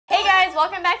guys,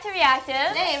 welcome back to Reactive.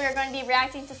 Today we're going to be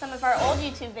reacting to some of our old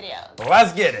YouTube videos.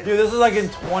 Let's get it. Dude, this is like in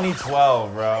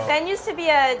 2012, bro. Ben used to be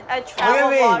a travel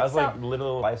vlogger. I was like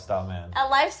little lifestyle man. A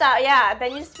lifestyle, yeah.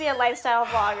 Ben used to be a lifestyle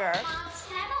vlogger.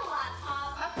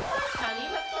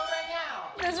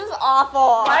 This was awful.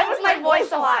 Why was my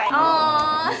voice alive?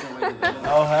 Aww.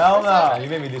 Oh, hell no. You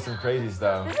made me do some crazy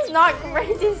stuff. This is not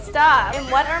crazy stuff.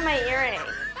 And what are my earrings?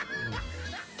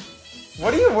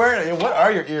 What are you wearing? What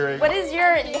are your earrings? What is your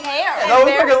hair? That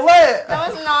was freaking lit. That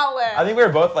was not lit. I think we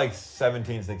were both like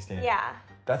 17, 16. Yeah.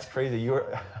 That's crazy.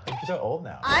 You're so old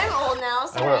now. I'm old now,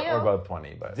 so are you. We're both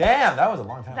 20, but damn, that was a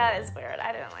long time That ago. is weird.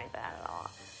 I didn't like that at all.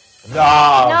 No,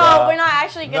 bro. We're not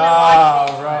actually gonna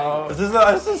watch it. Bro.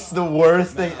 This is the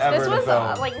worst thing ever This was to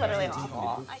film. like literally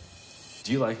awful.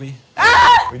 Do you like me?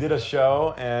 We did a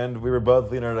show and we were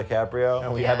both Leonardo DiCaprio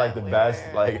and we had like the best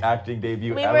like acting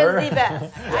debut ever. We were the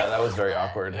best. Yeah, that was very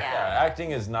awkward. Yeah.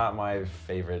 Acting is not my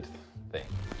favorite thing.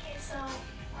 Okay, so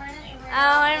we're in Oh,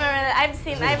 I remember that. I've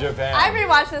seen that. Japan. I've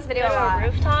rewatched this video a lot.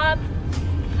 Rooftop.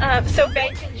 So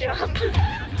Ben can jump.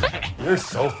 You're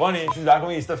so funny. She's back when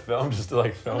we used to film just to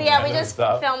like film. Yeah, we just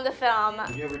stuff. filmed the film.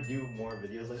 Would you ever do more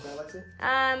videos like that, Lexi?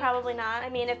 Probably not. I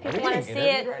mean, if Are people you want to getting see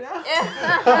it. interviewed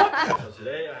right now? So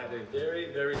today I have a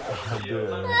very, very special Dude.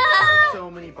 video. So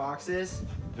many boxes.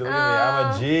 Dude, look at me.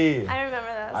 I'm a G. I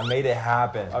remember this. I made it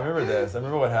happen. I remember this. I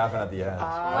remember what happened at the end.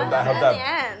 What happened at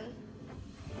the end?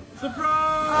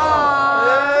 Surprise!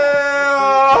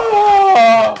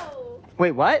 Yeah.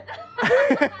 Wait, what?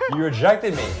 You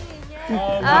rejected me.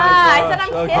 Oh my I said I'm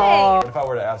gosh. kidding. What if I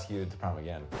were to ask you to prom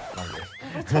again?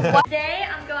 Today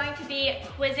I'm going to be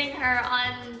quizzing her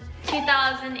on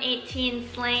 2018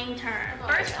 slang term.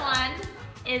 First one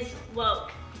is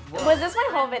woke. Was this my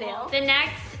whole video? The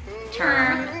next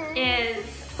term is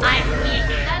I'm weak.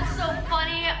 That's so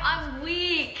funny. I'm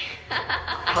weak.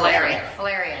 Hilarious,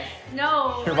 hilarious.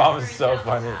 No. Your mom is so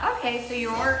funny. Okay, so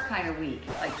you're kind of weak,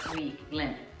 like weak,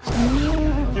 limp.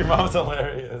 Your mom's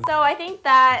hilarious. So I think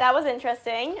that was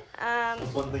interesting.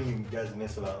 What's one thing you guys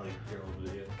miss about like your old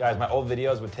videos? Guys, my old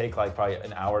videos would take like probably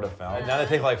an hour to film. Now they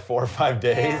take like 4 or 5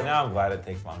 days. Yeah. Now I'm glad it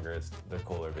takes longer. They're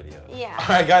cooler videos. Yeah. All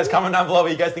right, guys, comment down below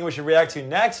what you guys think we should react to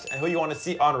next and who you want to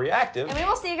see on Reactive. And we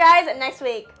will see you guys next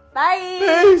week. Bye.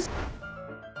 Peace.